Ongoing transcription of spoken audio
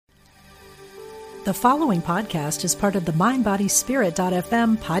The following podcast is part of the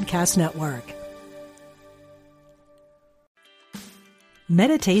MindBodySpirit.fm podcast network.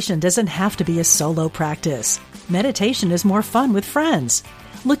 Meditation doesn't have to be a solo practice. Meditation is more fun with friends.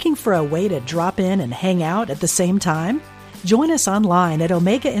 Looking for a way to drop in and hang out at the same time? Join us online at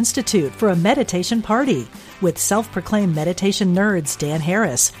Omega Institute for a meditation party with self-proclaimed meditation nerds Dan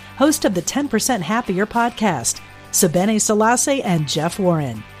Harris, host of the 10% Happier podcast, Sebene Selassie, and Jeff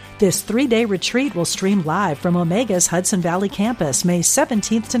Warren. This 3-day retreat will stream live from Omega's Hudson Valley campus May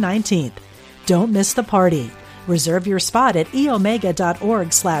 17th to 19th. Don't miss the party. Reserve your spot at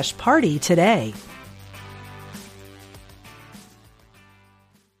eomega.org/party today.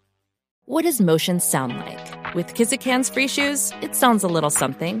 What does motion sound like? With Kizik hands-free shoes, it sounds a little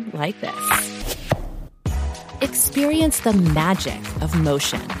something like this. Experience the magic of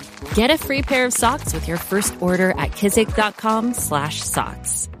motion. Get a free pair of socks with your first order at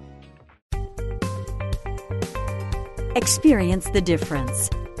kizik.com/socks. Experience the difference.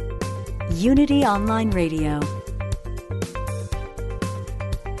 Unity Online Radio.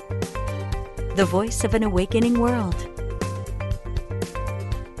 The voice of an awakening world.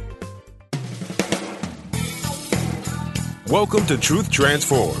 Welcome to Truth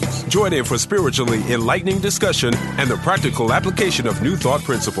Transforms. Join in for spiritually enlightening discussion and the practical application of New Thought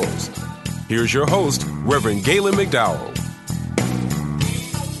principles. Here's your host, Reverend Galen McDowell.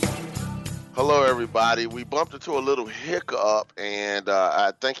 Hello, everybody. We bumped into a little hiccup, and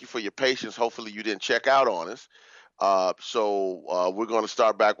I thank you for your patience. Hopefully, you didn't check out on us. So we're going to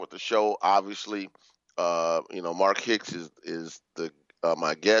start back with the show. Obviously, Mark Hicks is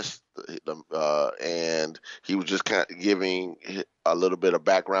my guest, and he was just kind of giving a little bit of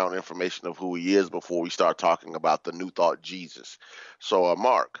background information of who he is before we start talking about the New Thought Jesus. So,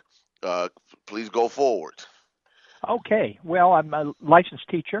 Mark, please go forward. Okay. Well, I'm a licensed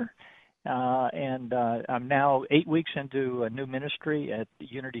teacher. And I'm now 8 weeks into a new ministry at the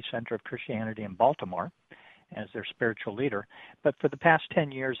Unity Center of Christianity in Baltimore as their spiritual leader. But for the past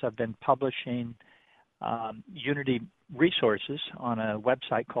 10 years, I've been publishing Unity resources on a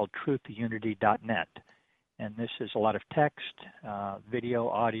website called truthunity.net. And this is a lot of text, video,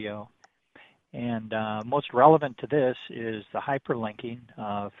 audio. And most relevant to this is the hyperlinking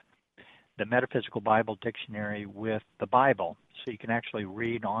of the Metaphysical Bible Dictionary with the Bible. So you can actually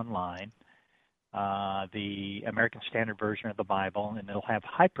read online the American Standard Version of the Bible, and it'll have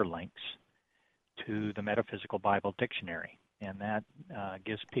hyperlinks to the Metaphysical Bible Dictionary. And that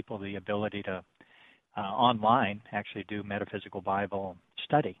gives people the ability to, online, actually do Metaphysical Bible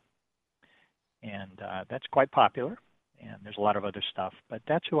study. And that's quite popular, and there's a lot of other stuff, but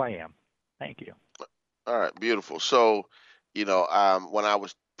that's who I am. Thank you. All right, beautiful. So, when I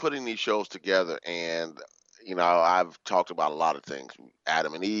was putting these shows together, and I've talked about a lot of things.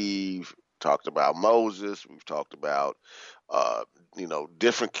 Adam and Eve, talked about Moses, we've talked about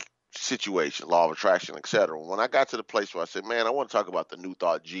different situations, law of attraction, etc. When I got to the place where I said, man, I want to talk about the New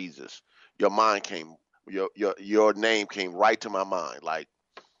Thought Jesus, your name came right to my mind, like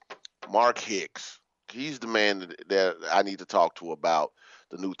Mark Hicks. He's the man that I need to talk to about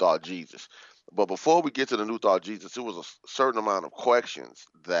the New Thought Jesus. But before we get to the New Thought Jesus, there was a certain amount of questions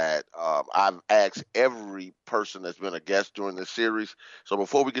that I've asked every person that's been a guest during this series. So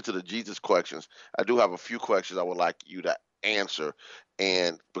before we get to the Jesus questions, I do have a few questions I would like you to answer,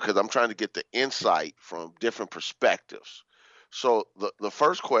 and because I'm trying to get the insight from different perspectives. So the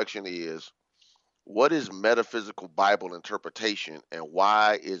first question is, what is metaphysical Bible interpretation, and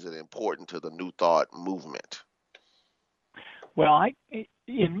why is it important to the New Thought movement? Well,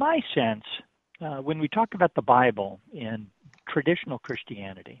 in my sense, when we talk about the Bible in traditional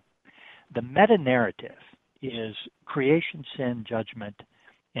Christianity, the meta-narrative is creation, sin, judgment,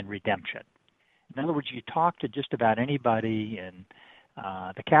 and redemption. In other words, you talk to just about anybody in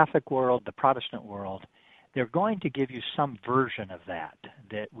the Catholic world, the Protestant world, they're going to give you some version of that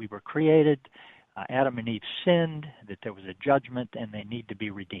we were created, Adam and Eve sinned, that there was a judgment, and they need to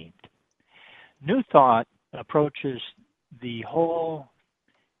be redeemed. New Thought approaches the whole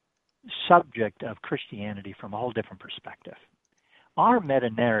subject of Christianity from a whole different perspective. Our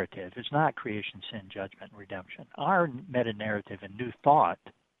meta-narrative is not creation, sin, judgment, and redemption. Our meta-narrative in New Thought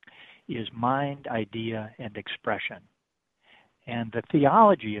is mind, idea, and expression. And the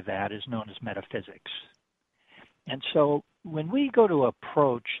theology of that is known as metaphysics. And so when we go to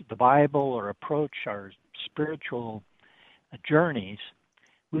approach the Bible or approach our spiritual journeys,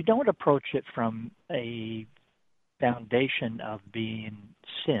 we don't approach it from a foundation of being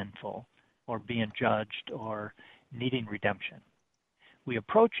sinful or being judged or needing redemption. We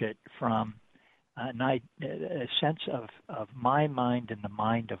approach it from a sense of my mind and the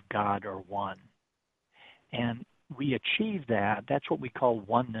mind of God are one. And we achieve that. That's what we call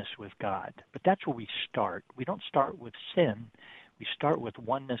oneness with God. But that's where we start. We don't start with sin. We start with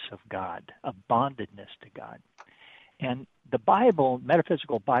oneness of God, a bondedness to God. And the Bible,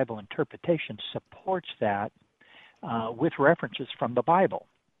 metaphysical Bible interpretation, supports that with references from the Bible.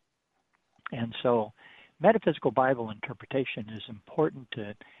 And so metaphysical Bible interpretation is important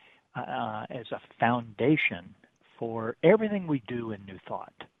to as a foundation for everything we do in New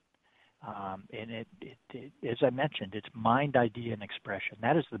Thought. And it, as I mentioned, it's mind, idea, and expression.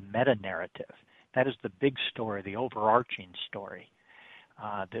 That is the meta-narrative. That is the big story, the overarching story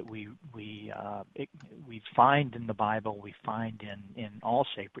that we find in the Bible, we find in all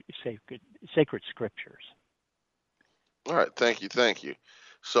sacred scriptures. All right, thank you.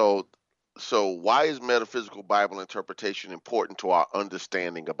 So why is metaphysical Bible interpretation important to our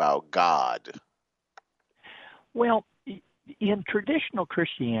understanding about God? Well, in traditional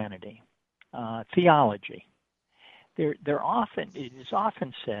Christianity, theology, it is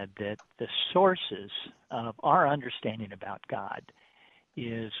often said that the sources of our understanding about God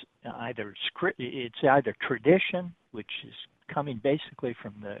is either tradition, which is coming basically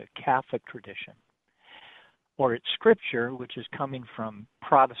from the Catholic tradition, or it's scripture, which is coming from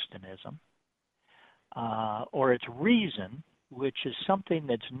Protestantism, or it's reason, which is something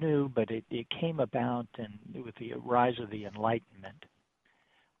that's new, but it came about with the rise of the Enlightenment,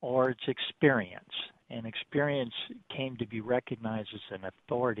 or it's experience, and experience came to be recognized as an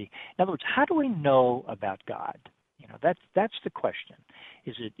authority. In other words, how do we know about God? That's the question.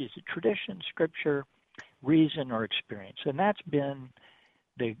 Is it tradition, scripture, reason, or experience? And that's been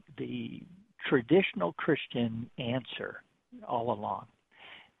the traditional Christian answer all along.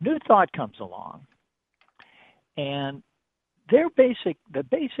 New Thought comes along, and the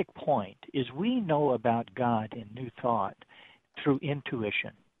basic point is we know about God in New Thought through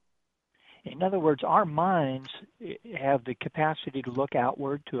intuition. In other words, our minds have the capacity to look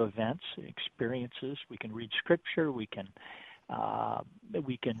outward to events, experiences. We can read scripture. We can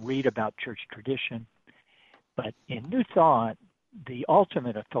read about church tradition. But in New Thought, the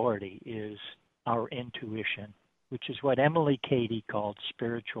ultimate authority is our intuition, which is what Emily Cady called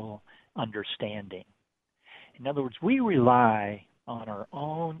spiritual understanding. In other words, we rely on our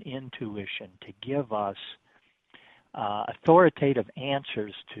own intuition to give us authoritative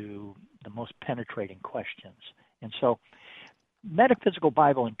answers to the most penetrating questions. And so metaphysical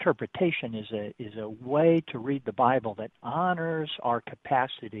Bible interpretation is a way to read the Bible that honors our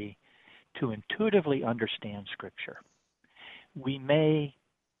capacity to intuitively understand Scripture. We may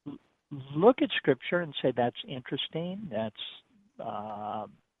look at Scripture and say that's interesting, that's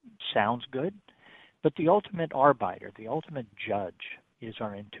sounds good, but the ultimate arbiter, the ultimate judge, is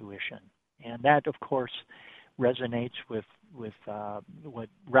our intuition. And that, of course, resonates with what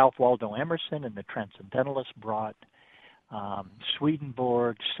Ralph Waldo Emerson and the Transcendentalists brought,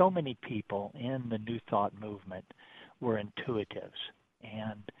 Swedenborg, so many people in the New Thought movement were intuitives.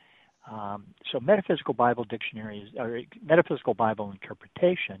 And so metaphysical Bible dictionaries, or metaphysical Bible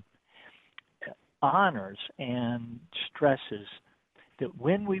interpretation, honors and stresses that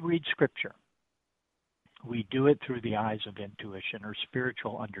when we read Scripture, we do it through the eyes of intuition or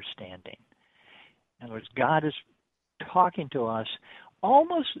spiritual understanding. In other words, God is talking to us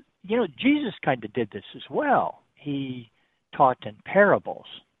almost, Jesus kind of did this as well. He taught in parables,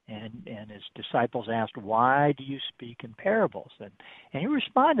 and his disciples asked, why do you speak in parables? And he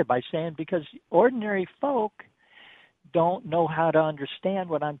responded by saying, because ordinary folk don't know how to understand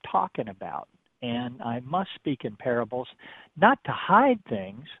what I'm talking about. And I must speak in parables, not to hide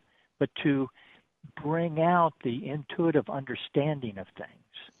things, but to bring out the intuitive understanding of things.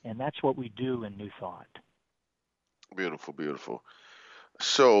 And that's what we do in New Thought. Beautiful, beautiful.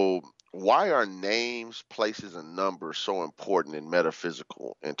 So why are names, places, and numbers so important in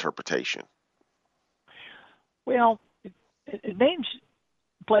metaphysical interpretation? Well, names,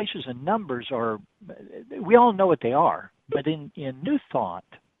 places, and numbers we all know what they are, but in New Thought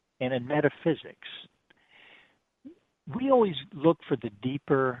and in metaphysics, we always look for the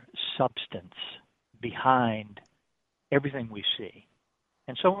deeper substance behind everything we see.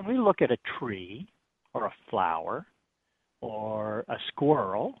 And so when we look at a tree or a flower or a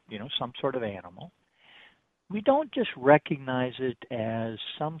squirrel, some sort of animal, we don't just recognize it as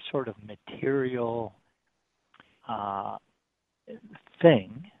some sort of material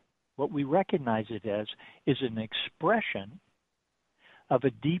thing. What we recognize it as is an expression of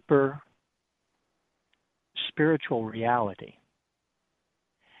a deeper spiritual reality.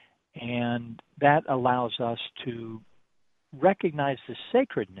 And that allows us to recognize the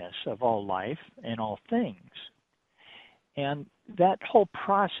sacredness of all life and all things. And that whole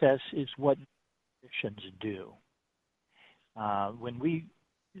process is what actions do. When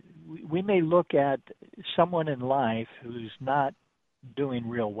we may look at someone in life who's not doing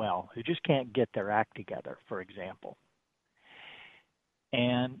real well, who just can't get their act together, for example.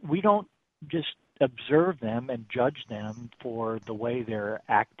 And we don't just observe them and judge them for the way they're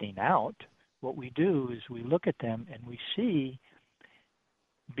acting out. What we do is we look at them and we see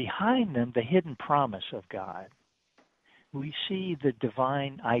behind them the hidden promise of God. We see the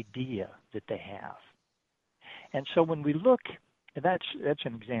divine idea that they have. And so when we look, that's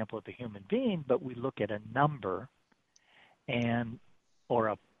an example of a human being, but we look at a number or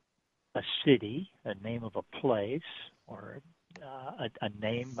a city, a name of a place, or a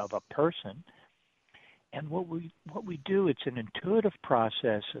name of a person. And what we do, it's an intuitive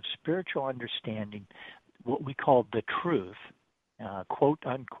process of spiritual understanding, what we call the truth, quote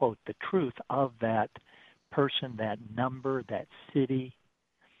unquote, the truth of that person, that number, that city.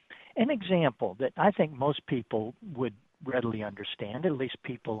 An example that I think most people would readily understand, at least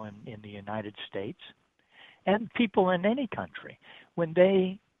people in the United States, and people in any country, when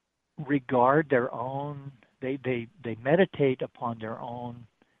they regard their own, they meditate upon their own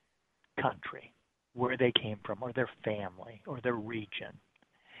country, where they came from, or their family, or their region.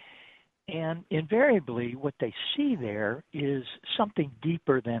 And invariably, what they see there is something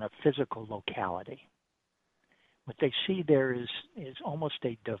deeper than a physical locality. What they see there is almost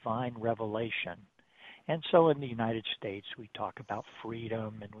a divine revelation. And so in the United States, we talk about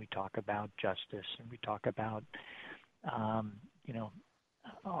freedom, and we talk about justice, and we talk about,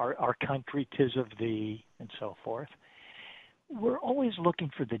 our country, 'tis of thee, and so forth. We're always looking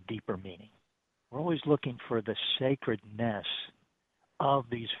for the deeper meaning. We're always looking for the sacredness of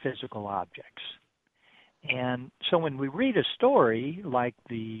these physical objects. And so when we read a story like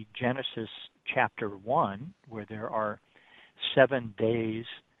the Genesis chapter 1, where there are 7 days,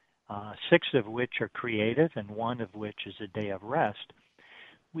 6 of which are creative and 1 of which is a day of rest,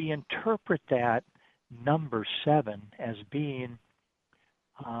 we interpret that number 7 as being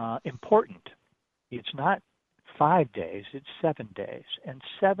important. It's not 5 days, it's 7 days. And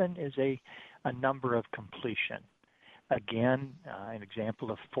 7 is a number of completion. Again, an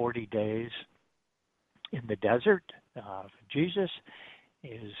example of 40 days in the desert of Jesus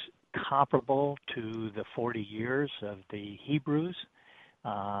is comparable to the 40 years of the Hebrews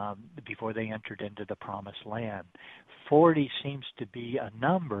before they entered into the promised land. 40 seems to be a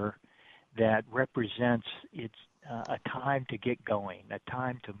number that represents it's a time to get going, a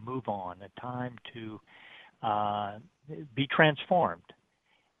time to move on, a time to be transformed.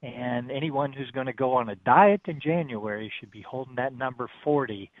 And anyone who's going to go on a diet in January should be holding that number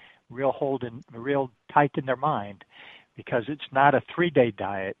 40 real tight in their mind, because it's not a 3-day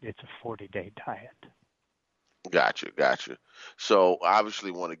diet, it's a 40-day diet. Gotcha. So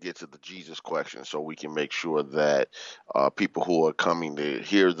obviously want to get to the Jesus question so we can make sure that people who are coming to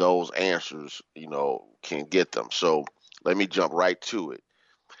hear those answers, can get them. So let me jump right to it.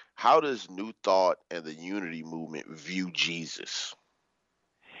 How does New Thought and the Unity movement view Jesus?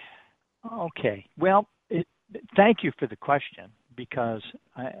 Okay. Well, thank you for the question, because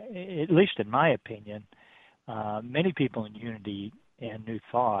at least in my opinion, many people in Unity and New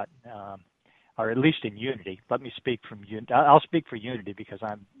Thought, or at least in Unity, let me speak from Unity. I'll speak for Unity because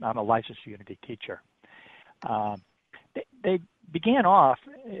I'm a licensed Unity teacher. They began off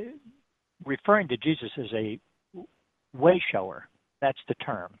referring to Jesus as a way shower. That's the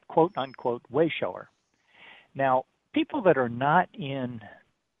term, quote unquote, way shower. Now, people that are not in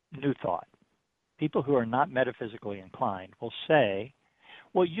New Thought, people who are not metaphysically inclined, will say,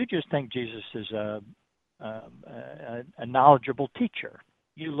 well, you just think Jesus is a knowledgeable teacher.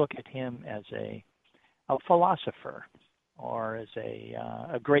 You look at him as a philosopher or as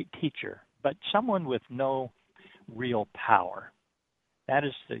a great teacher, but someone with no real power. That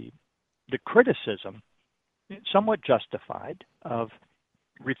is the criticism, somewhat justified, of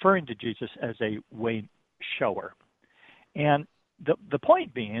referring to Jesus as a way shower. And the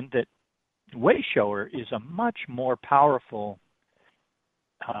point being that way shower is a much more powerful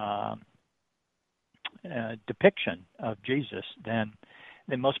depiction of Jesus than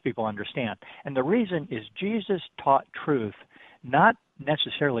most people understand. And the reason is Jesus taught truth not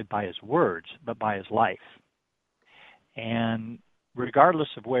necessarily by his words, but by his life. And regardless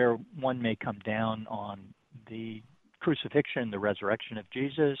of where one may come down on the crucifixion, the resurrection of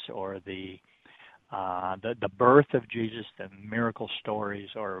Jesus, or the birth of Jesus, the miracle stories,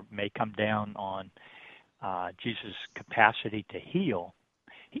 or may come down on Jesus' capacity to heal,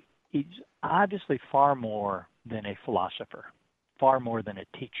 he's obviously far more than a philosopher, far more than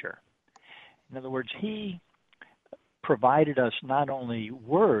a teacher. In other words, he provided us not only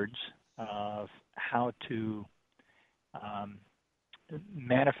words of how to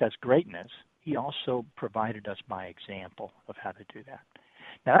manifest greatness, he also provided us by example of how to do that.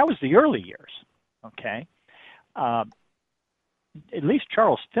 Now, that was the early years, okay? At least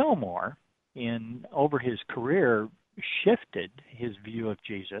Charles Fillmore, over his career, shifted his view of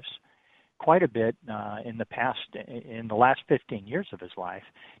Jesus quite a bit in the last 15 years of his life,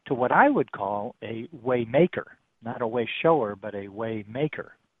 to what I would call a way maker, not a way shower, but a way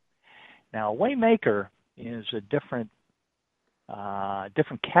maker. Now, a way maker is a different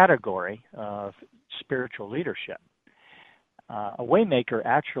category of spiritual leadership. A way maker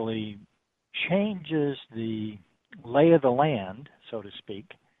actually changes the lay of the land, so to speak,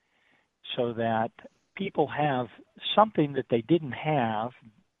 so that people have something that they didn't have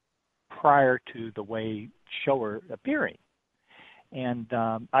prior to the way shower appearing. And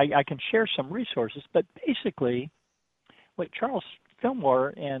I can share some resources, but basically what Charles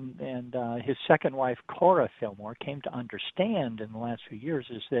Fillmore and his second wife, Cora Fillmore, came to understand in the last few years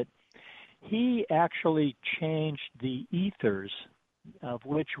is that he actually changed the ethers of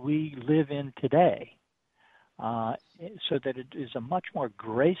which we live in today, so that it is a much more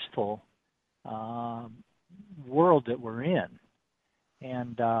graceful world that we're in.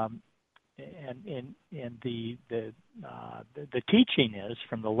 And the teaching is,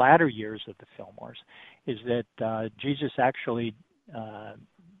 from the latter years of the Fillmores, is that Jesus actually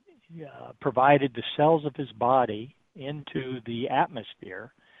provided the cells of his body into the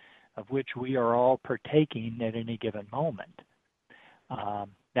atmosphere of which we are all partaking at any given moment.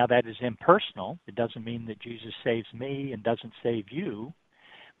 Now, that is impersonal. It doesn't mean that Jesus saves me and doesn't save you.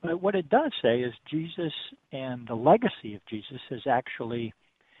 But what it does say is Jesus and the legacy of Jesus has actually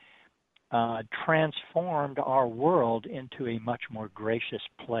transformed our world into a much more gracious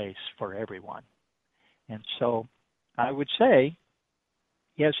place for everyone. And so I would say,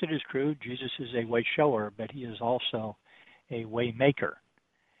 yes, it is true, Jesus is a way shower, but he is also a way maker.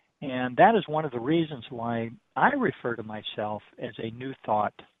 And that is one of the reasons why I refer to myself as a New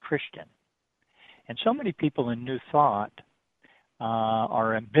Thought Christian. And so many people in New Thought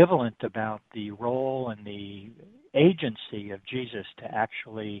are ambivalent about the role and the agency of Jesus to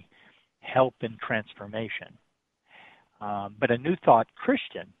actually help in transformation. But a New Thought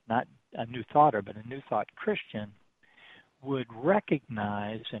Christian, not a New Thoughter, but a New Thought Christian, would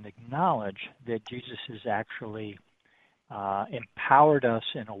recognize and acknowledge that Jesus has actually empowered us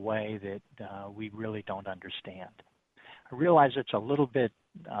in a way that we really don't understand. I realize it's a little bit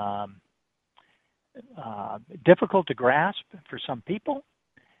difficult to grasp for some people,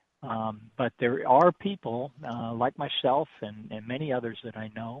 but there are people like myself and many others that I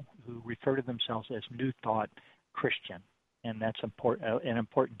know who refer to themselves as New Thought Christian, and that's an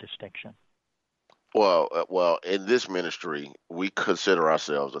important distinction. Well, in this ministry, we consider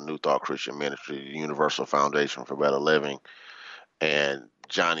ourselves a New Thought Christian ministry, the Universal Foundation for Better Living, and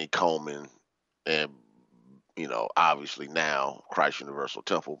Johnny Coleman, and obviously now Christ Universal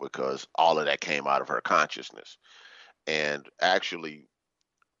Temple, because all of that came out of her consciousness. And actually,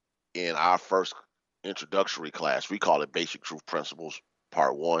 in our first introductory class, we call it Basic Truth Principles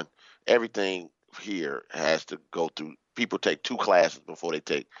Part 1. Everything here has to go through. People take 2 classes before they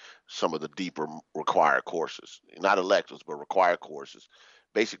take some of the deeper required courses, not electives, but required courses.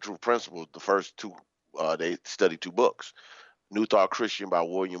 Basic Truth Principles, the first 2, they study 2 books, New Thought Christian by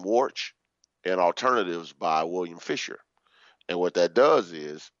William Warch and Alternatives by William Fisher. And what that does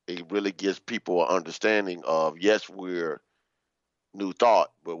is it really gives people an understanding of, yes, we're New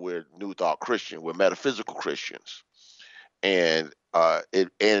Thought, but we're New Thought Christian. We're metaphysical Christians. And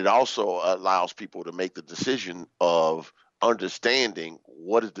it also allows people to make the decision of understanding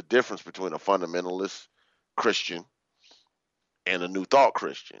what is the difference between a fundamentalist Christian and a New Thought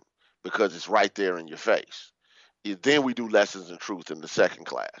Christian, because it's right there in your face. Then we do Lessons in Truth in the second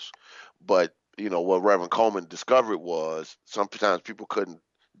class. But, what Reverend Coleman discovered was sometimes people couldn't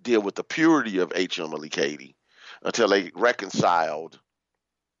deal with the purity of H.M. Cady until they reconciled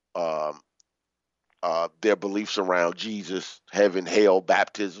their beliefs around Jesus, heaven, hell,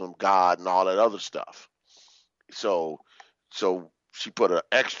 baptism, God, and all that other stuff. So she put an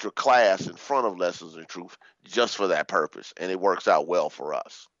extra class in front of Lessons in Truth just for that purpose, and it works out well for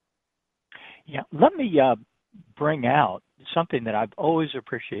us. Yeah, let me bring out something that I've always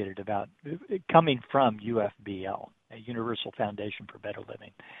appreciated about coming from UFBL, a Universal Foundation for Better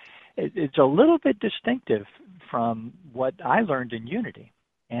Living. It's a little bit distinctive from what I learned in Unity.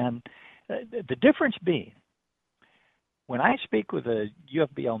 And the difference being, when I speak with a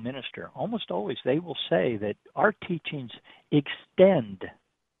UFBL minister, almost always they will say that our teachings extend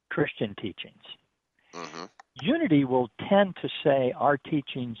Christian teachings. Mm-hmm. Unity will tend to say our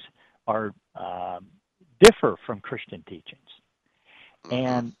teachings are differ from Christian teachings. Mm-hmm.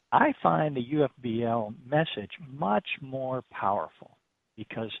 And I find the UFBL message much more powerful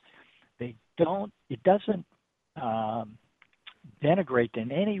because it doesn't denigrate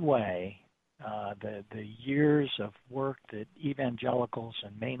in any way the years of work that evangelicals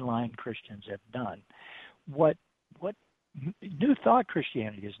and mainline Christians have done. What New Thought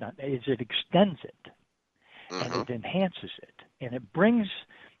Christianity has done is it extends it, and it enhances it, and it brings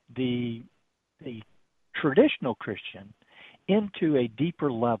the traditional Christian into a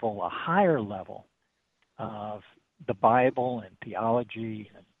deeper level, a higher level of the Bible and theology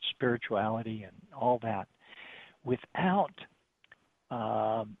and spirituality and all that, without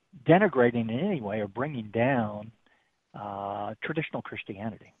denigrating in any way or bringing down traditional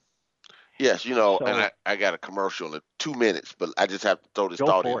Christianity. Yes, and I got a commercial in 2 minutes, but I just have to throw this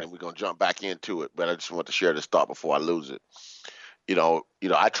thought in, and we're going to jump back into it. But I just want to share this thought before I lose it.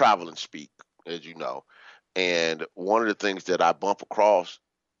 I travel and speak, as you know, and one of the things that I bump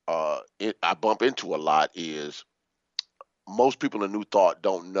into a lot is most people in New Thought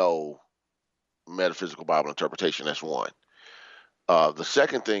don't know metaphysical Bible interpretation. That's one. The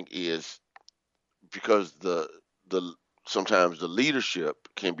second thing is because sometimes the leadership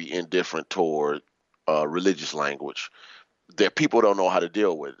can be indifferent toward religious language that people don't know how to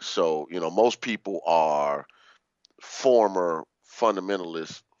deal with. So, most people are former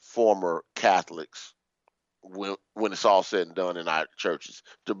fundamentalists, former Catholics when it's all said and done in our churches.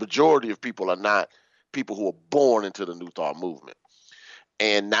 The majority of people are not people who are born into the New Thought movement.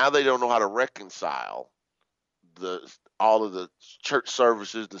 And now they don't know how to reconcile all of the church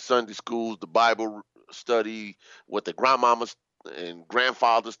services, the Sunday schools, the Bible study, what the grandmamas and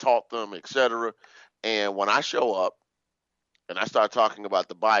grandfathers taught them, etc. And when I show up and I start talking about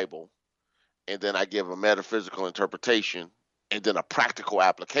the Bible, and then I give a metaphysical interpretation and then a practical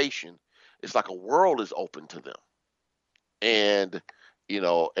application, it's like a world is open to them. And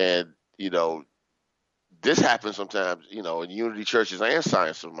this happens sometimes, in unity churches and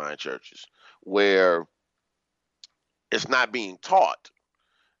science of mind churches where it's not being taught.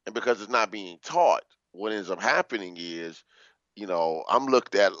 And because it's not being taught, what ends up happening is, I'm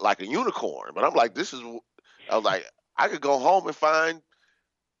looked at like a unicorn, but I'm like, I could go home and find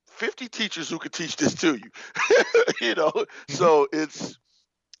 50 teachers who could teach this to you, so it's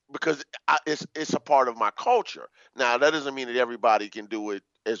because it's a part of my culture. Now, that doesn't mean that everybody can do it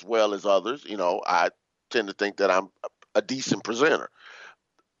as well as others. I tend to think that I'm a decent presenter.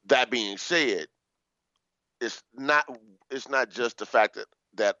 That being said, it's not just the fact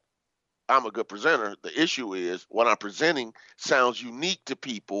that I'm a good presenter. The issue is what I'm presenting sounds unique to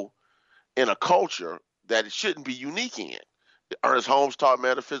people in a culture that it shouldn't be unique in. Ernest Holmes taught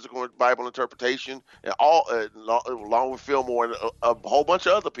metaphysical Bible interpretation, and along with Fillmore and a whole bunch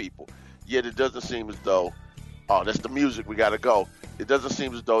of other people. Yet it doesn't seem as though, that's the music, we got to go. It doesn't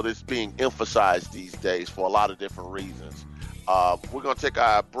seem as though it's being emphasized these days for a lot of different reasons. We're going to take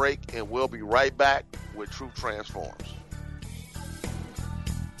our break, and we'll be right back with Truth Transforms.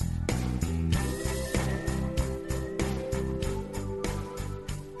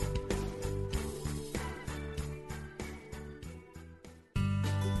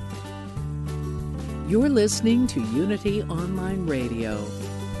 You're listening to Unity Online Radio,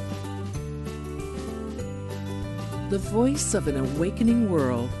 the voice of an awakening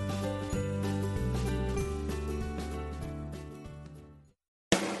world.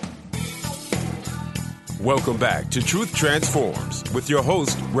 Welcome back to Truth Transforms with your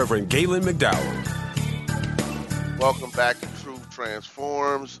host, Reverend Galen McDowell. Welcome back to Truth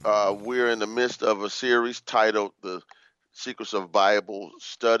Transforms. We're in the midst of a series titled The Secrets of Bible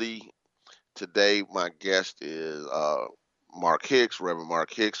Study. Today, my guest is Mark Hicks, Reverend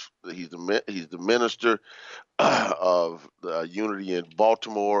Mark Hicks. He's the minister of the Unity in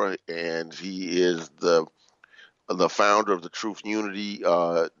Baltimore, and he is the founder of the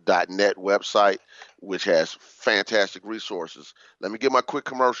TruthUnity.net website, which has fantastic resources. Let me give my quick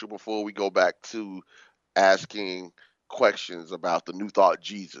commercial before we go back to asking questions about the New Thought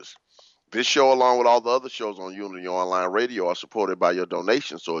Jesus. This show, along with all the other shows on Unity Online Radio, are supported by your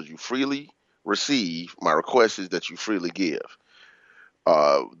donations. So as you freely receive, my request is that you freely give.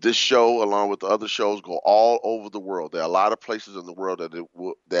 This show, along with the other shows, go all over the world. There are a lot of places in the world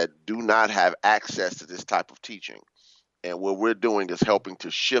that do not have access to this type of teaching. And what we're doing is helping to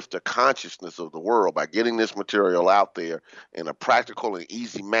shift the consciousness of the world by getting this material out there in a practical and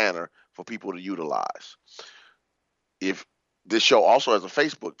easy manner for people to utilize. If this show also has a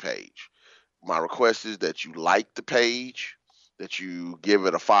Facebook page, my request is that you like the page, that you give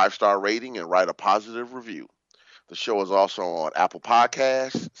it a 5-star rating and write a positive review. The show is also on Apple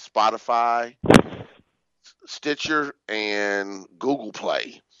Podcasts, Spotify, Stitcher, and Google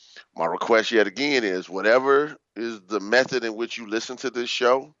Play. My request yet again is whatever is the method in which you listen to this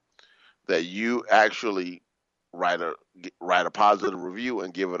show, that you actually write a positive review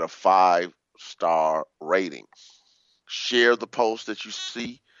and give it a 5-star rating. Share the post that you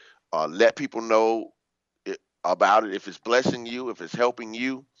see. Let people know about it. If it's blessing you, if it's helping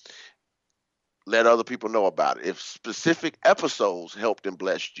you, let other people know about it. If specific episodes helped and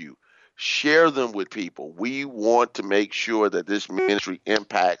blessed you, share them with people. We want to make sure that this ministry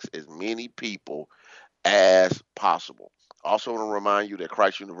impacts as many people as possible. Also want to remind you that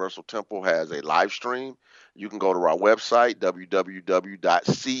Christ Universal Temple has a live stream. You can go to our website,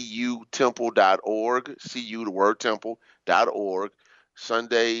 www.cutemple.org, cu, the word temple.org,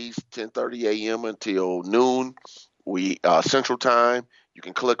 Sundays, 10:30 a.m. until noon, Central Time. You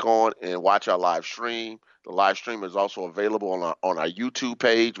can click on and watch our live stream. The live stream is also available on our YouTube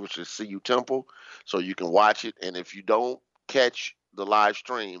page, which is CU Temple, so you can watch it. And if you don't catch the live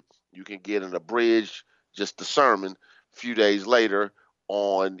stream, you can get an abridged, just the sermon, a few days later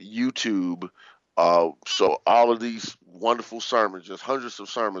on YouTube. So all of these wonderful sermons, just hundreds of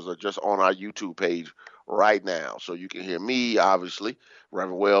sermons, are just on our YouTube page right now. So you can hear me, obviously,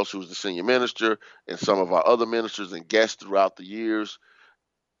 Reverend Wells, who's the senior minister, and some of our other ministers and guests throughout the years.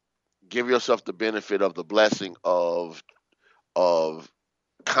 Give yourself the benefit of the blessing of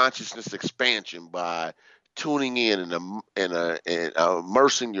consciousness expansion by tuning in and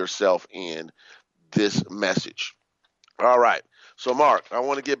immersing yourself in this message. All right. So, Mark, I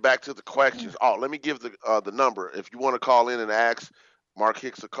want to get back to the questions. Let me give the number. If you want to call in and ask Mark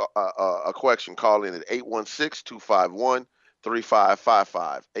Hicks a question, call in at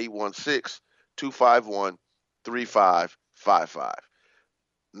 816-251-3555. 816-251-3555.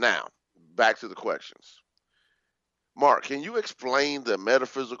 Now, back to the questions. Mark, can you explain the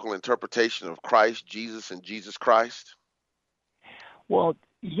metaphysical interpretation of Christ, Jesus, and Jesus Christ? Well,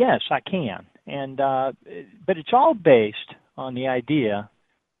 yes, I can. And but it's all based on the idea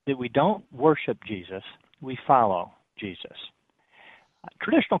that we don't worship Jesus, we follow Jesus.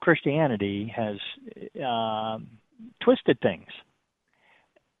 Traditional Christianity has twisted things.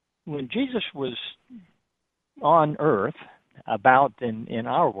 When Jesus was on earth, about in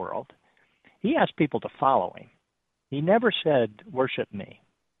our world, he asked people to follow him. He never said, worship me.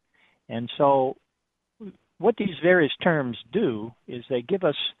 And so what these various terms do is they give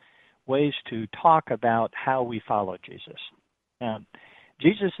us ways to talk about how we follow Jesus.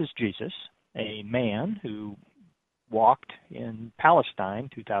 Jesus is Jesus, a man who walked in Palestine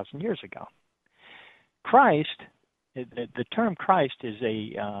 2,000 years ago. Christ, the term Christ is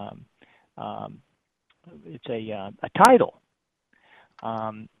a title.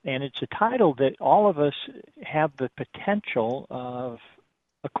 And it's a title that all of us have the potential of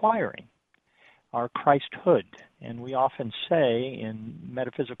acquiring, our Christhood. And we often say in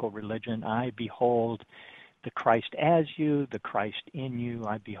metaphysical religion, I behold the Christ as you, the Christ in you,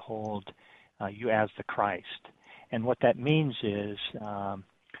 I behold you as the Christ. And what that means is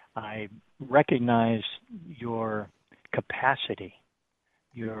I recognize your capacity,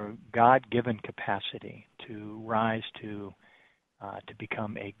 your God-given capacity to rise to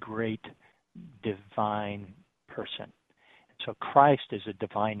become a great divine person. So Christ is a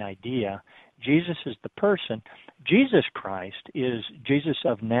divine idea. Jesus is the person. Jesus Christ is Jesus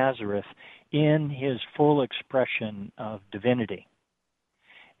of Nazareth in his full expression of divinity.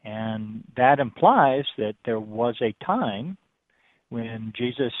 And that implies that there was a time when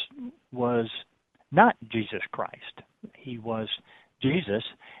Jesus was not Jesus Christ. He was Jesus.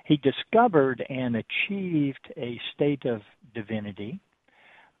 He discovered and achieved a state of divinity,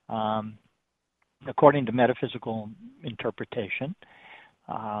 according to metaphysical interpretation,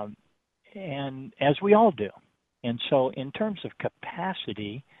 and as we all do. And so in terms of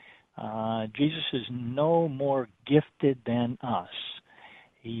capacity, Jesus is no more gifted than us.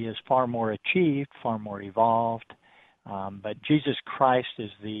 He is far more achieved, far more evolved, but Jesus Christ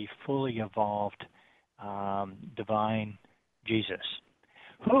is the fully evolved divine Jesus,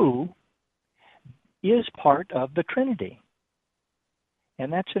 who is part of the Trinity.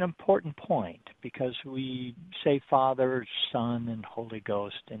 And that's an important point because we say Father, Son, and Holy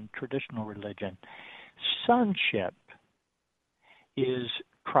Ghost in traditional religion. Sonship is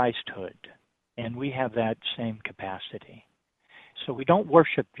Christhood, and we have that same capacity. So we don't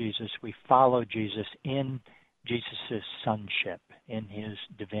worship Jesus, we follow Jesus in Jesus' sonship, in his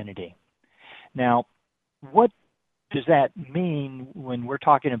divinity. Now, what does that mean when we're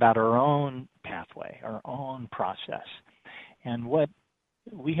talking about our own pathway, our own process? And what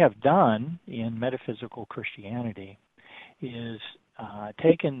we have done in metaphysical Christianity is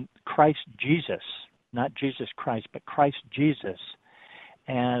taken Christ Jesus, not Jesus Christ, but Christ Jesus,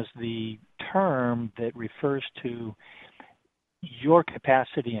 as the term that refers to your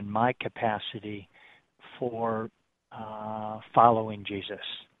capacity and my capacity for following Jesus.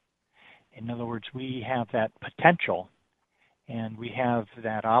 In other words, we have that potential and we have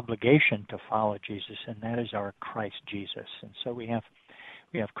that obligation to follow Jesus, and that is our Christ Jesus. And so we have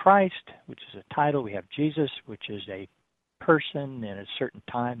Christ, which is a title. We have Jesus, which is a person in a certain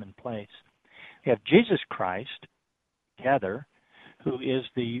time and place. We have Jesus Christ together, who is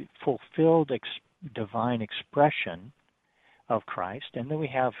the fulfilled divine expression of Christ. And then we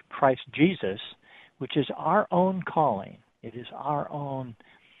have Christ Jesus, which is our own calling. It is our own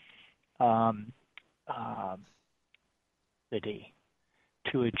ability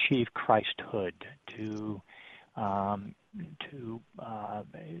to achieve Christhood, to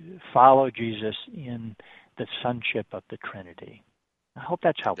follow Jesus in the sonship of the Trinity. I hope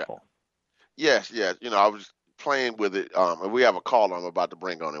that's helpful. Yes. I was playing with it, and we have a caller I'm about to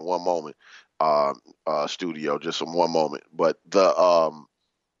bring on in one moment, studio, just in one moment. But I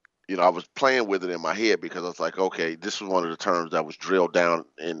was playing with it in my head because I was like, okay, this was one of the terms that was drilled down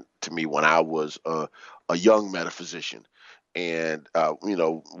into me when I was a young metaphysician, and we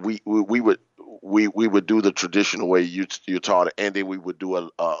would do the traditional way you taught it, and then we would do a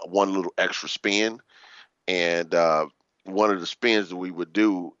one little extra spin, and one of the spins that we would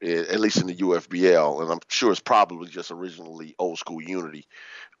do, at least in the UFBL, and I'm sure it's probably just originally old school Unity,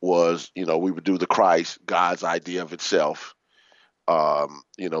 was we would do the Christ, God's idea of itself,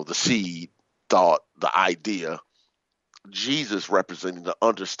 the seed, thought, the idea, Jesus representing the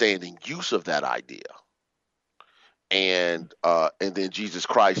understanding use of that idea, and then Jesus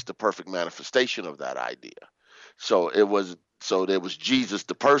Christ, the perfect manifestation of that idea. So there was Jesus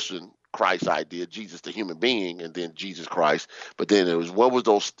the person, Christ's idea, Jesus the human being, and then Jesus Christ. But then it was what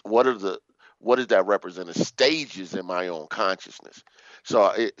does that represent as stages in my own consciousness?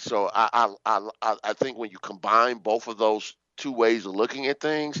 So I think when you combine both of those two ways of looking at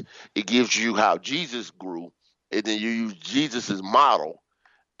things, it gives you how Jesus grew, and then you use Jesus's model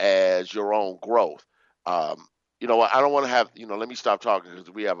as your own growth. I don't want to have, let me stop talking because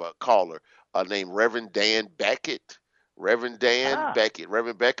we have a caller named Reverend Dan Beckett. Reverend Dan Beckett.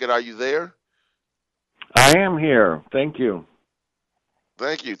 Reverend Beckett, are you there? I am here. Thank you.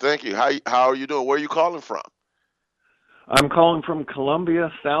 Thank you. How are you doing? Where are you calling from? I'm calling from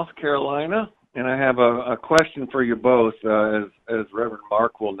Columbia, South Carolina, and I have a question for you both. As Reverend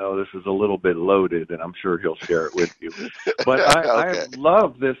Mark will know, this is a little bit loaded, and I'm sure he'll share it with you. But I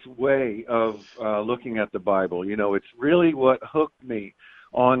love this way of looking at the Bible. It's really what hooked me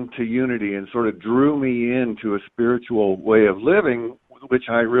onto Unity and sort of drew me into a spiritual way of living, which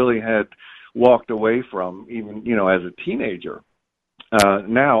I really had walked away from even, as a teenager.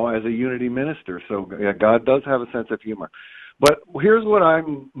 Now as a Unity minister. So God does have a sense of humor. But here's what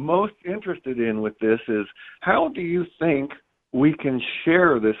I'm most interested in with this is, how do you think we can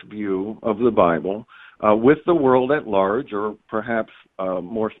share this view of the Bible with the world at large, or perhaps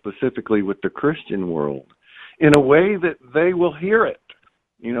more specifically with the Christian world, in a way that they will hear it?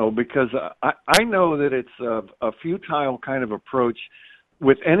 Because I know that it's a futile kind of approach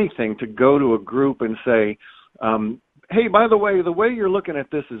with anything to go to a group and say, hey, by the way you're looking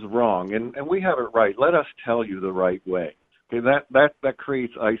at this is wrong, and we have it right. Let us tell you the right way. Okay, that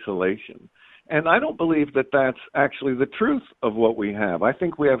creates isolation. And I don't believe that that's actually the truth of what we have. I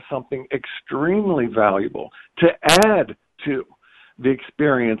think we have something extremely valuable to add to the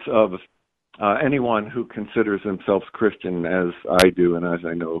experience of anyone who considers themselves Christian, as I do and as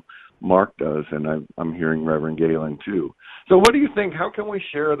I know Mark does, and I'm hearing Reverend Galen too. So what do you think? How can we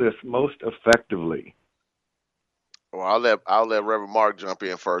share this most effectively? Well, I'll let Reverend Mark jump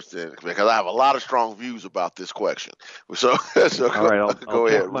in first, then, because I have a lot of strong views about this question. So all right, go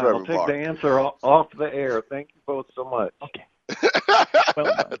ahead, Reverend Mark. I'll take the answer off the air. Thank you both so much. Okay.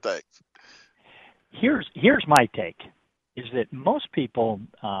 Well, thanks. Here's my take: is that most people,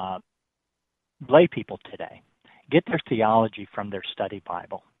 lay people today, get their theology from their study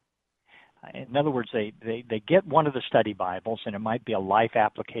Bible. In other words, they get one of the study Bibles, and it might be a life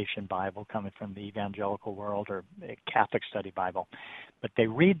application Bible coming from the evangelical world or a Catholic study Bible, but they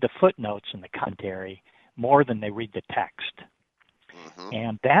read the footnotes and the commentary more than they read the text. Mm-hmm.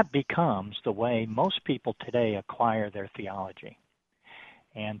 And that becomes the way most people today acquire their theology.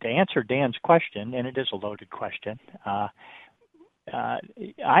 And to answer Dan's question, and it is a loaded question, I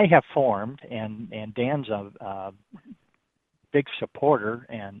have formed, and Dan's a big supporter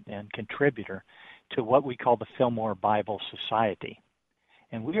and contributor to what we call the Fillmore Bible Society.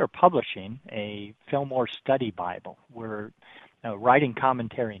 And we are publishing a Fillmore Study Bible. We're writing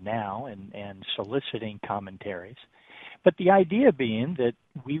commentary now and soliciting commentaries. But the idea being that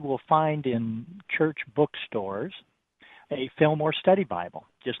we will find in church bookstores a Fillmore Study Bible,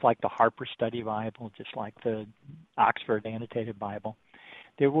 just like the Harper Study Bible, just like the Oxford Annotated Bible.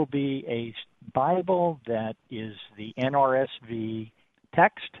 There will be a Bible that is the NRSV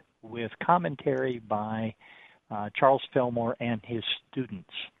text with commentary by Charles Fillmore and his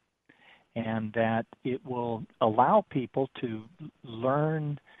students, and that it will allow people to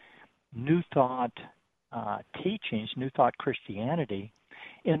learn New Thought teachings, New Thought Christianity,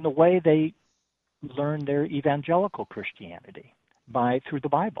 in the way they learn their evangelical Christianity through the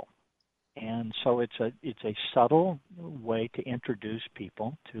Bible. And so it's a subtle way to introduce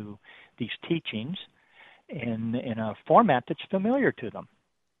people to these teachings in a format that's familiar to them.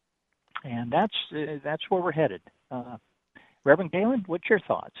 And that's where we're headed. Reverend Galen, what's your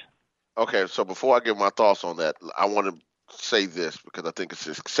thoughts? Okay, so before I give my thoughts on that, I want to say this because I think it's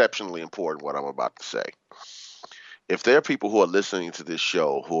exceptionally important what I'm about to say. If there are people who are listening to this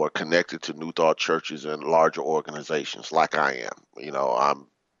show who are connected to New Thought churches and larger organizations like I am, I'm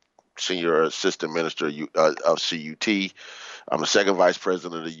senior assistant minister of CUT. I'm the second vice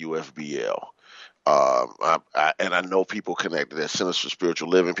president of UFBL. And I know people connected at Centers for Spiritual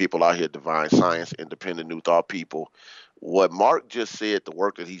Living, people out here, Divine Science, Independent New Thought people. What Mark just said, the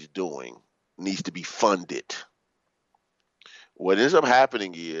work that he's doing needs to be funded. What ends up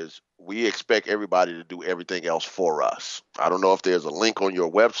happening is we expect everybody to do everything else for us. I don't know if there's a link on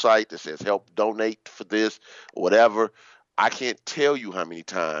your website that says help donate for this or whatever. I can't tell you how many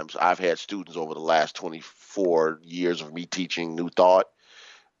times I've had students over the last 24 years of me teaching New Thought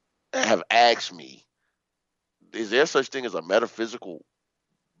have asked me, is there such thing as a metaphysical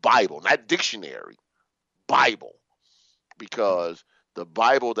Bible, not dictionary, Bible? Because the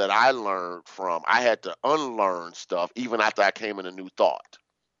Bible that I learned from, I had to unlearn stuff even after I came into New Thought,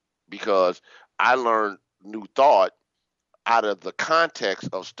 because I learned New Thought out of the context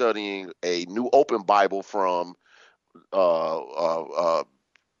of studying a New Open Bible from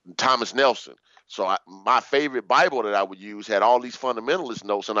Thomas Nelson. So my favorite Bible that I would use had all these fundamentalist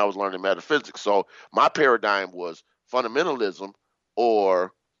notes, and I was learning metaphysics. So my paradigm was fundamentalism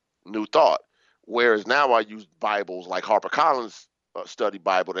or New Thought, whereas now I use Bibles like HarperCollins Study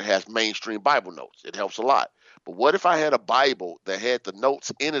Bible that has mainstream Bible notes. It helps a lot. But what if I had a Bible that had the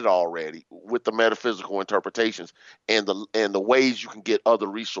notes in it already with the metaphysical interpretations and the ways you can get other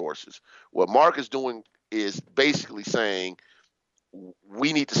resources? What Mark is doing is basically saying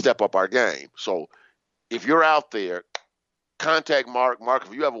we need to step up our game. So if you're out there, contact Mark. Mark,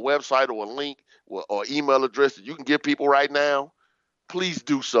 if you have a website or a link or email address that you can give people right now, please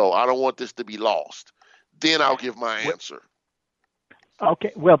do so. I don't want this to be lost. Then I'll give my answer.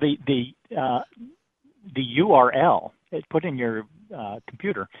 Okay. Well, the URL, put in your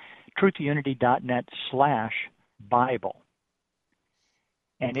computer, truthunity.net/Bible.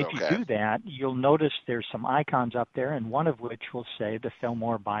 And if you do that, you'll notice there's some icons up there, and one of which will say the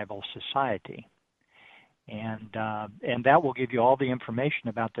Fillmore Bible Society. And that will give you all the information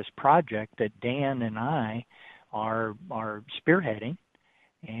about this project that Dan and I are spearheading,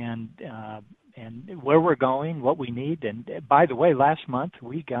 and where we're going, what we need. And by the way, last month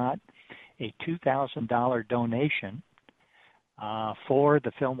we got a $2,000 donation for the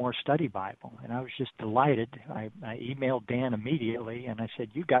Fillmore Study Bible, and I was just delighted. I emailed Dan immediately, and I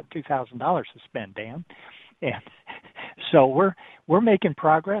said, "You got $2,000 to spend, Dan." And so we're making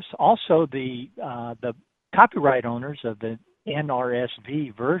progress. Also, the copyright owners of the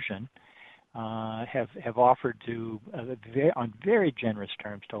NRSV version have offered to on very generous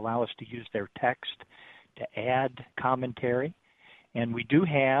terms to allow us to use their text to add commentary. And we do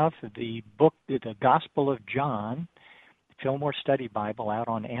have the book, the Gospel of John, Fillmore Study Bible, out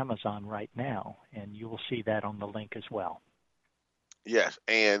on Amazon right now, and you will see that on the link as well. Yes,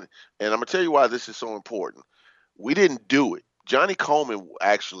 and I'm going to tell you why this is so important. We didn't do it. Johnny Coleman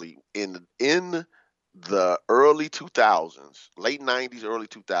actually, in the early 2000s, late 90s, early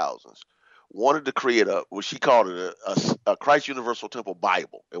 2000s, wanted to create what she called it a Christ Universal Temple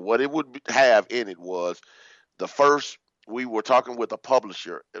Bible. And what it would have in it was we were talking with a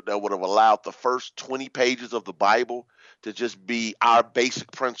publisher that would have allowed the first 20 pages of the Bible to just be our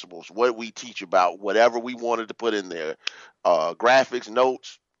basic principles, what we teach about, whatever we wanted to put in there, graphics,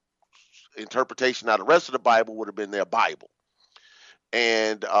 notes, interpretation. Now, the rest of the Bible would have been their Bible.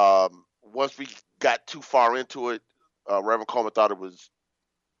 And once we got too far into it, Reverend Coleman thought it was,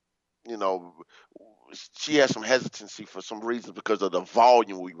 she had some hesitancy for some reason because of the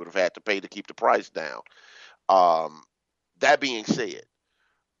volume we would have had to pay to keep the price down. That being said,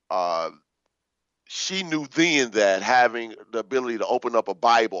 she knew then that having the ability to open up a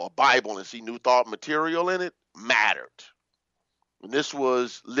Bible and see New Thought material in it mattered. And this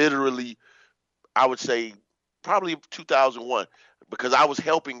was literally, I would say, probably 2001, because I was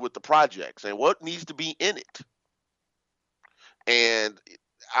helping with the projects and what needs to be in it. And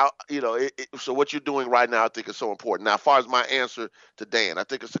so what you're doing right now, I think is so important. Now, as far as my answer to Dan, I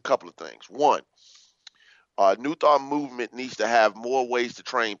think it's a couple of things. One, New Thought movement needs to have more ways to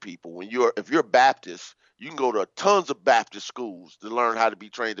train people. If you're a Baptist, you can go to tons of Baptist schools to learn how to be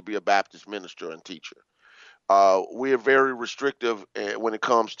trained to be a Baptist minister and teacher. We are very restrictive when it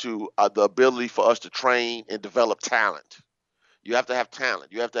comes to the ability for us to train and develop talent. You have to have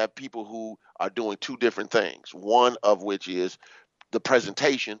talent. You have to have people who are doing two different things, one of which is the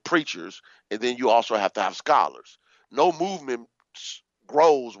presentation, preachers, and then you also have to have scholars. No movement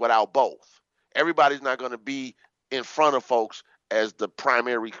grows without both. Everybody's not going to be in front of folks as the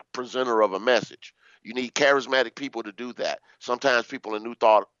primary presenter of a message. You need charismatic people to do that. Sometimes people in New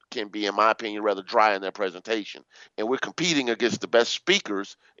Thought can be, in my opinion, rather dry in their presentation. And we're competing against the best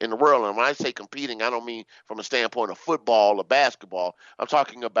speakers in the world. And when I say competing, I don't mean from a standpoint of football or basketball. I'm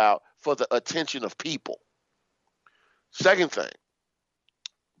talking about for the attention of people. Second thing,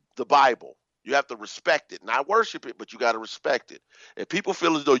 the Bible. You have to respect it. Not worship it, but you got to respect it. If people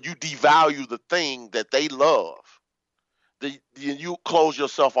feel as though you devalue the thing that they love, then you close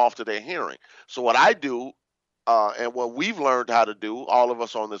yourself off to their hearing. So what I do, and what we've learned how to do, all of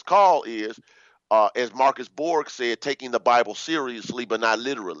us on this call, is, as Marcus Borg said, taking the Bible seriously, but not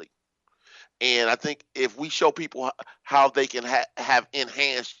literally. And I think if we show people how they can have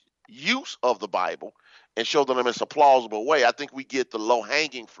enhanced use of the Bible and show them it's a plausible way, I think we get the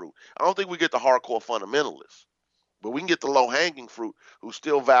low-hanging fruit. I don't think we get the hardcore fundamentalists, but we can get the low-hanging fruit who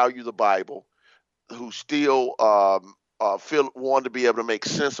still value the Bible, who still want to be able to make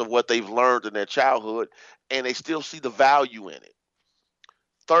sense of what they've learned in their childhood, and they still see the value in it.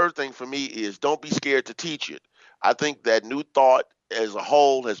 Third thing for me is don't be scared to teach it. I think that New Thought as a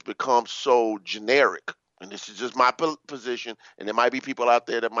whole has become so generic, and this is just my position, and there might be people out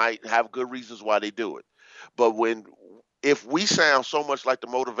there that might have good reasons why they do it. But if we sound so much like the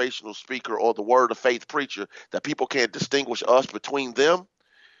motivational speaker or the word of faith preacher that people can't distinguish us between them,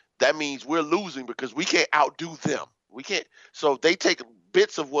 that means we're losing because we can't outdo them. We can't. So they take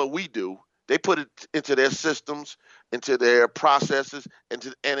bits of what we do, they put it into their systems, into their processes,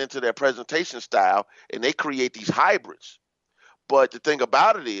 and into their presentation style, and they create these hybrids. But the thing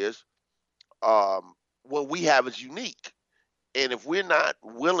about it is, what we have is unique. And if we're not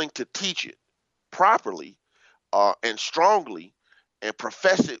willing to teach it properly and strongly and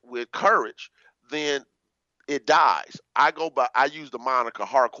profess it with courage, then it dies. I use the moniker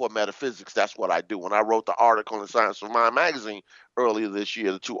hardcore metaphysics. That's what I do. When I wrote the article in Science of Mind magazine earlier this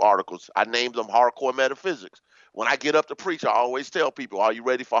year, the 2 articles, I named them hardcore metaphysics. When I get up to preach, I always tell people, are you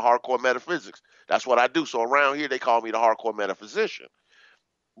ready for hardcore metaphysics? That's what I do. So around here, they call me the hardcore metaphysician.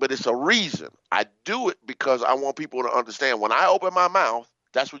 But it's a reason. I do it because I want people to understand when I open my mouth,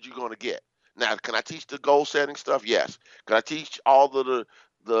 that's what you're going to get. Now, can I teach the goal-setting stuff? Yes. Can I teach all the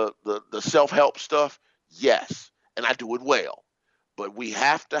self-help stuff? Yes. And I do it well. But we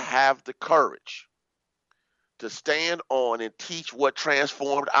have to have the courage to stand on and teach what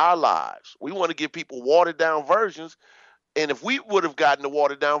transformed our lives. We want to give people watered-down versions, and if we would have gotten the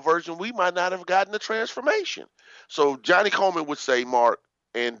watered-down version, we might not have gotten the transformation. So Johnny Coleman would say, Mark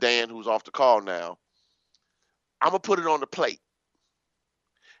and Dan, who's off the call now, I'm going to put it on the plate.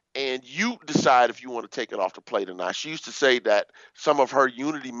 And you decide if you want to take it off the plate or not. She used to say that some of her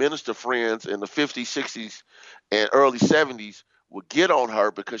Unity minister friends in the 50s, 60s, and early 70s would get on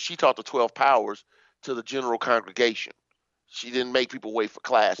her because she taught the 12 powers to the general congregation. She didn't make people wait for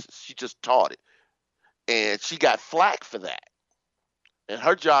classes. She just taught it. And she got flack for that. And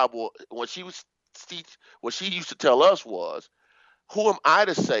her job, what she used to tell us was, who am I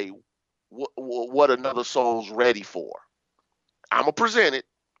to say what another soul's ready for? I'm going to present it.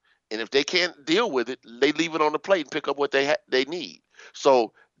 And if they can't deal with it, they leave it on the plate and pick up what they need.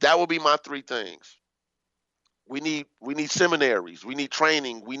 So that would be my 3 things. We need seminaries. We need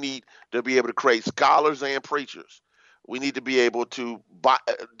training. We need to be able to create scholars and preachers. We need to be able to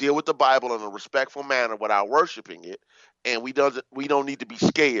deal with the Bible in a respectful manner without worshiping it. And we don't need to be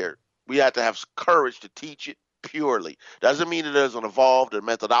scared. We have to have courage to teach it purely. Doesn't mean it doesn't evolve. The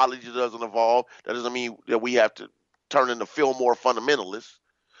methodology doesn't evolve. That doesn't mean that we have to turn into Fillmore fundamentalists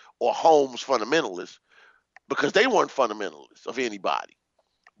or Holmes fundamentalists, because they weren't fundamentalists of anybody.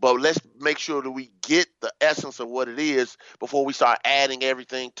 But let's make sure that we get the essence of what it is before we start adding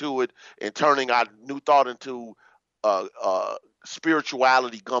everything to it and turning our New Thought into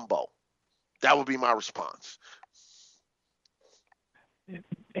spirituality gumbo. That would be my response.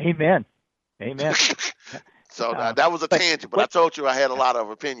 Amen. Amen. So that was a tangent, but I told you I had a lot of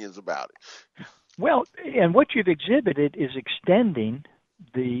opinions about it. Well, and what you've exhibited is extending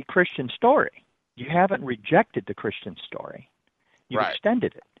the Christian story. You haven't rejected the Christian story. You've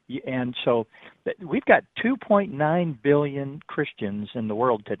extended it. And so we've got 2.9 billion Christians in the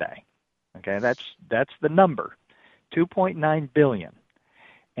world today. Okay, that's the number, 2.9 billion.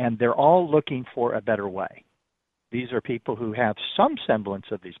 And they're all looking for a better way. These are people who have some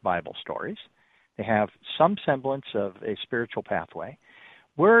semblance of these Bible stories. They have some semblance of a spiritual pathway.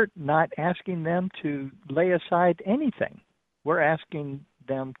 We're not asking them to lay aside anything. We're asking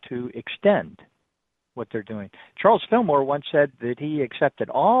them to extend what they're doing. Charles Fillmore once said that he accepted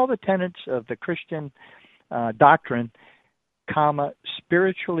all the tenets of the Christian doctrine,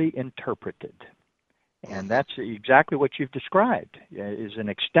 spiritually interpreted. And that's exactly what you've described, is an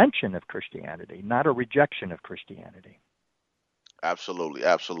extension of Christianity, not a rejection of Christianity. Absolutely,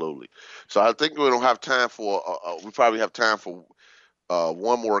 absolutely. So I think we don't have time for, we probably have time for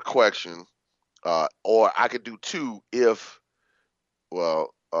one more question, or I could do two if we're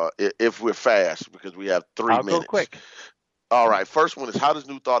fast, because we have 3 minutes. I'll go quick. All right, first one is, how does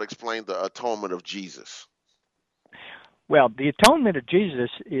New Thought explain the atonement of Jesus? Well, the atonement of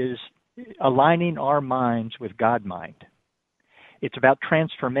Jesus is aligning our minds with God mind. It's about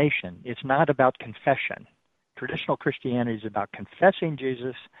transformation. It's not about confession. Traditional Christianity is about confessing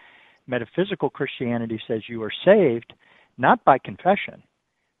Jesus. Metaphysical Christianity says you are saved not by confession,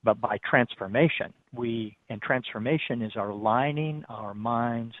 but by transformation. And transformation is our aligning our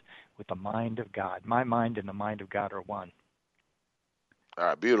minds with the mind of God. My mind and the mind of God are one. All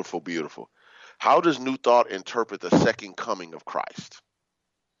right, beautiful, beautiful. How does New Thought interpret the second coming of Christ?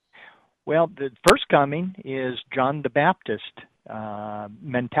 Well, the first coming is John the Baptist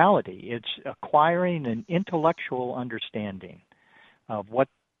mentality. It's acquiring an intellectual understanding of what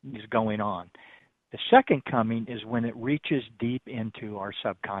is going on. The second coming is when it reaches deep into our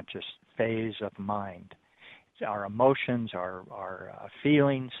subconscious phase of mind. It's our emotions, our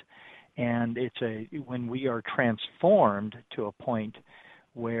feelings, and it's when we are transformed to a point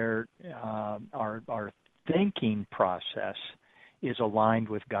where our thinking process is aligned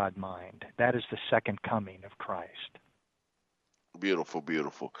with God mind. That is the second coming of Christ. Beautiful,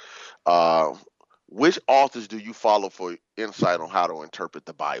 beautiful. Which authors do you follow for insight on how to interpret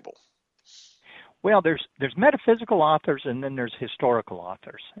the Bible? Well, there's metaphysical authors, and then there's historical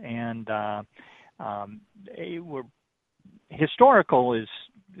authors. And historical is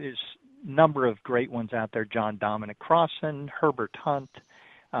number of great ones out there: John Dominic Crossan, Herbert Hunt,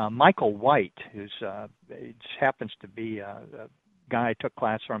 Michael White, who's happens to be a guy I took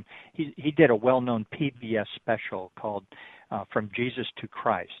class from. He did a well-known PBS special called From Jesus to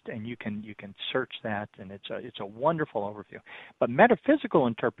Christ, and you can search that, and it's a wonderful overview. But metaphysical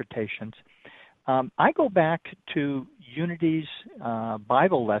interpretations, I go back to Unity's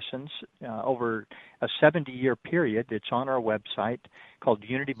Bible lessons over a 70-year period. It's on our website, called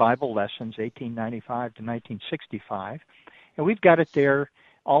Unity Bible Lessons, 1895 to 1965, and we've got it there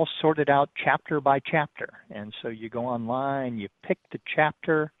all sorted out chapter by chapter. And so you go online, you pick the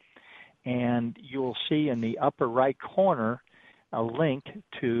chapter, and you'll see in the upper right corner a link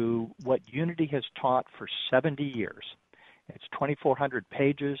to what Unity has taught for 70 years. It's 2,400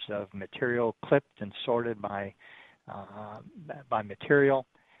 pages of material clipped and sorted by material.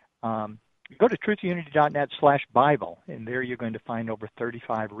 Go to truthunity.net/Bible, and there you're going to find over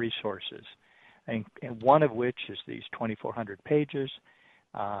 35 resources, and one of which is these 2,400 pages.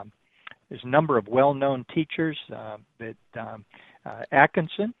 There's a number of well-known teachers.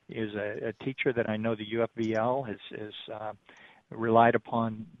 Atkinson is a teacher that I know the UFBL has relied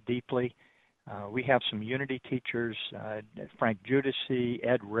upon deeply. We have some Unity teachers, Frank Judici,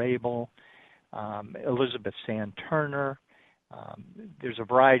 Ed Rabel, Elizabeth Sand Turner. There's a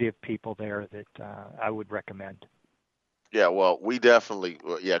variety of people there that I would recommend. Yeah, well, we definitely,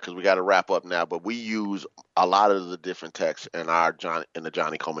 because we got to wrap up now, but we use a lot of the different texts in the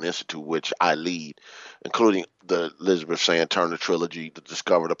Johnny Coleman Institute, which I lead, including the Elizabeth Sand Turner trilogy, the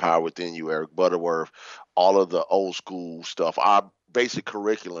Discover the Power Within You, Eric Butterworth, all of the old school stuff. Our basic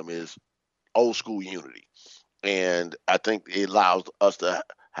curriculum is old school Unity, and I think it allows us to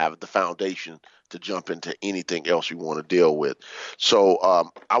have the foundation to jump into anything else we want to deal with. So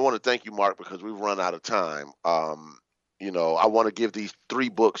I want to thank you, Mark, because we've run out of time. I want to give these 3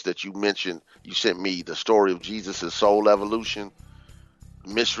 books that you mentioned. You sent me: The Story of Jesus' Soul Evolution,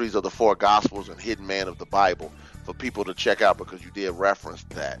 Mysteries of the Four Gospels, and Hidden Man of the Bible, for people to check out, because you did reference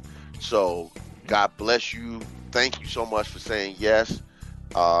that. So God bless you. Thank you so much for saying yes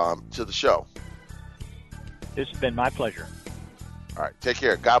to the show. This has been my pleasure. All right. Take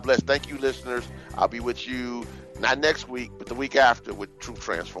care. God bless. Thank you, listeners. I'll be with you not next week, but the week after with Truth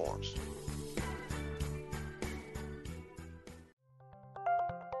Transforms.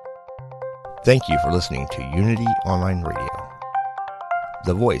 Thank you for listening to Unity Online Radio,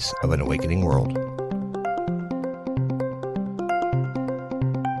 the voice of an awakening world.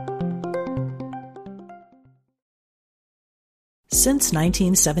 Since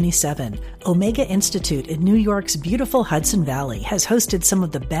 1977, Omega Institute in New York's beautiful Hudson Valley has hosted some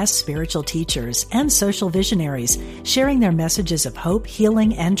of the best spiritual teachers and social visionaries sharing their messages of hope,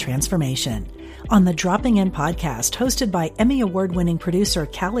 healing, and transformation. On the Dropping In podcast, hosted by Emmy Award-winning producer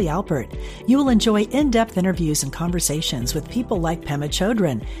Callie Alpert, you will enjoy in-depth interviews and conversations with people like Pema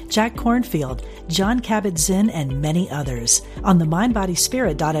Chodron, Jack Kornfield, John Kabat-Zinn, and many others on the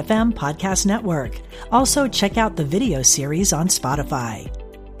MindBodySpirit.fm podcast network. Also, check out the video series on Spotify.